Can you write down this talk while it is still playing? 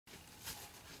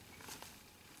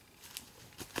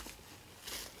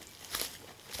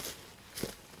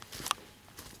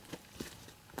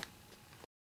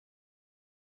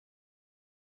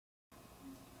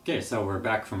Okay, so we're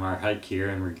back from our hike here,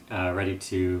 and we're ready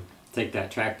to take that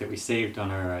track that we saved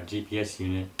on our GPS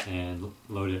unit and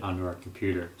load it onto our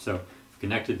computer. So we've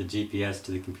connected the GPS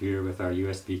to the computer with our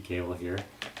USB cable here,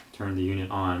 turn the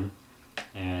unit on,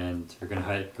 and we're going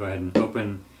to go ahead and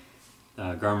open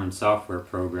Garmin software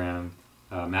program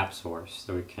Map Source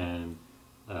so we can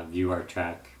view our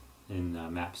track in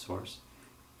Map Source.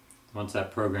 Once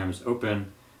that program is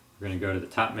open, we're going to go to the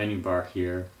top menu bar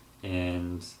here,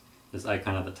 and this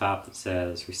icon at the top that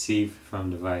says Receive from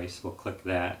Device, we'll click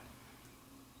that.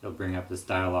 It'll bring up this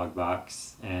dialog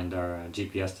box, and our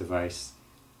GPS device,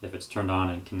 if it's turned on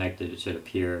and connected, it should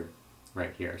appear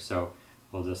right here. So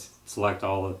we'll just select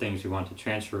all the things we want to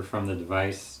transfer from the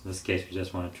device. In this case, we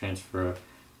just want to transfer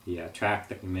the track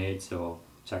that we made, so we'll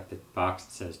check the box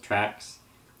that says Tracks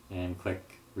and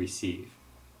click Receive.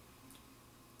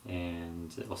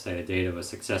 And it will say the data was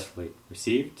successfully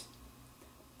received.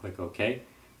 Click OK.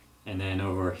 And then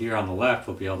over here on the left,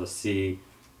 we'll be able to see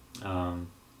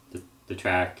the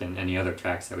track and any other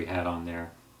tracks that we had on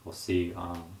there. We'll see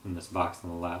in this box on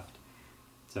the left.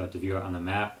 So to view it on the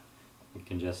map, you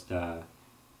can just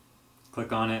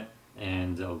click on it,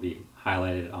 and it'll be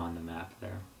highlighted on the map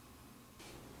there.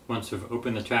 Once we've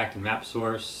opened the track in Map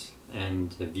Source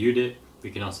and viewed it,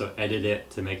 we can also edit it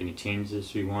to make any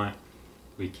changes we want.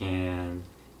 We can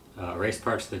erase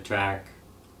parts of the track,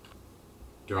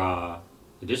 draw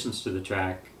additions to the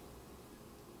track,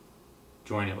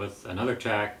 join it with another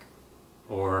track,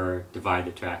 or divide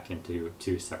the track into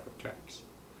two separate tracks.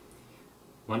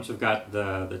 Once we've got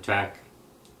the track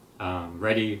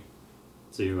ready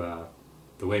to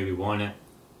the way we want it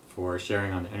for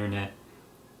sharing on the internet,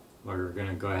 we're going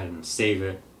to go ahead and save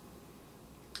it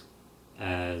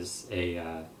as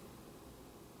a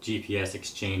GPS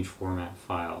exchange format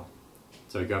file.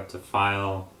 So we go up to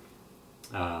File,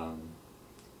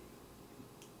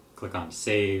 click on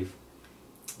Save,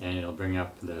 and it'll bring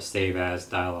up the Save As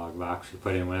dialog box. We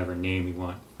put in whatever name we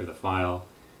want for the file,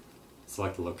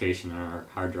 select the location on our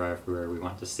hard drive where we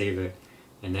want to save it,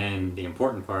 and then the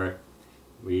important part,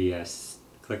 we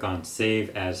click on Save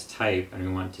As Type, and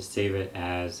we want to save it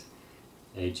as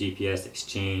a GPS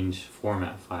exchange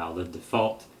format file. The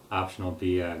default option will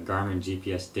be a Garmin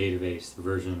GPS database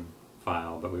version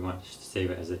file, but we want to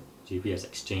save it as a GPS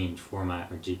exchange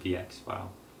format or GPX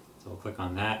file. So we'll click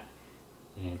on that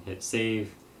and hit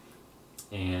save,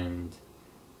 and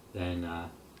then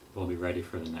we'll be ready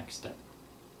for the next step.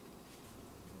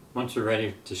 Once we're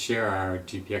ready to share our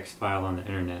GPX file on the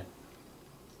internet,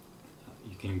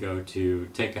 you can go to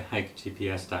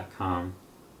takeahikegps.com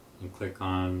and click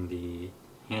on the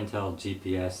Handheld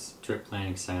GPS Trip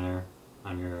Planning Center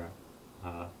on your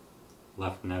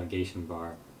left navigation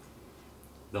bar.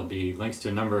 There'll be links to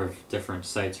a number of different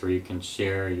sites where you can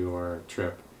share your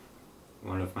trip.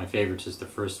 One of my favorites is the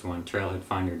first one,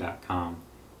 trailheadfinder.com.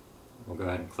 We'll go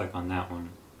ahead and click on that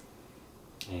one,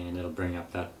 and it'll bring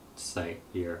up that site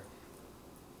here.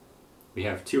 We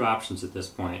have two options at this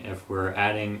point. If we're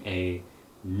adding a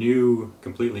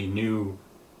completely new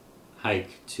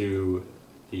hike to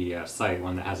the site,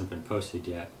 one that hasn't been posted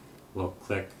yet, we'll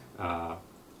click on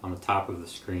the top of the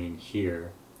screen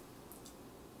here.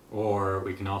 Or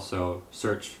we can also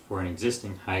search for an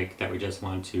existing hike that we just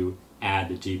want to add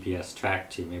the GPS track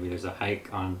to. Maybe there's a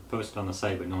hike posted on the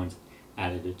site, but no one's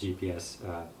added a GPS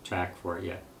track for it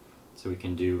yet. So we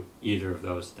can do either of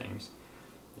those things.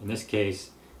 In this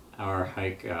case, our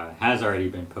hike has already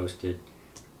been posted,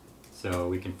 so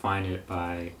we can find it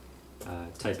by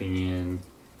typing in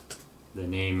the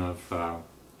name of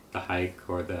the hike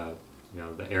or the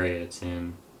area it's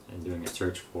in and doing a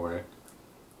search for it,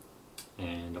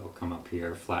 and it will come up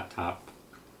here, flat top.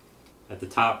 At the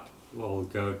top, we'll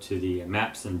go to the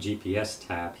Maps and GPS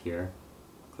tab here,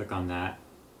 click on that,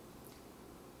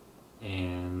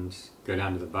 and go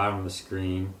down to the bottom of the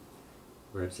screen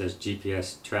where it says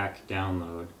GPS track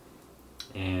download,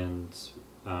 and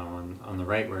on the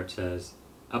right where it says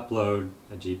upload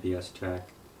a GPS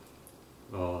track,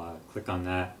 we'll click on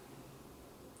that,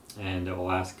 and it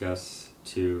will ask us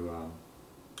to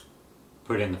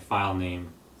put in the file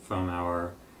name from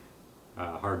our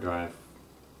hard drive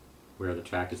where the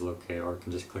track is located, or you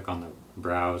can just click on the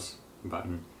browse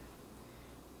button.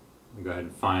 We go ahead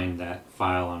and find that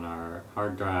file on our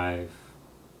hard drive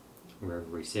wherever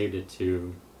we saved it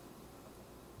to,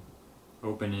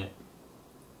 open it,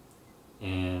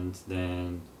 and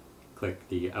then click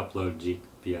the upload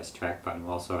GPS track button.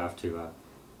 We'll also have to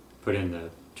put in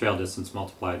the trail distance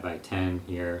multiplied by 10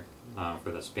 here for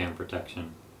the spam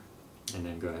protection, and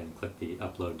then go ahead and click the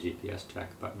upload GPS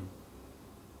track button.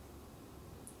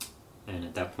 And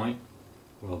at that point,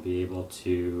 we'll be able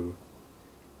to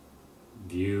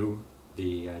view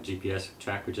the GPS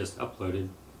track we just uploaded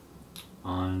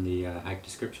on the hike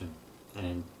description.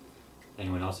 And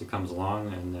anyone else who comes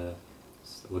along and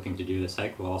is looking to do this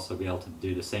hike will also be able to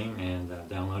do the same and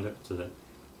download it so that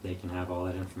they can have all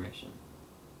that information.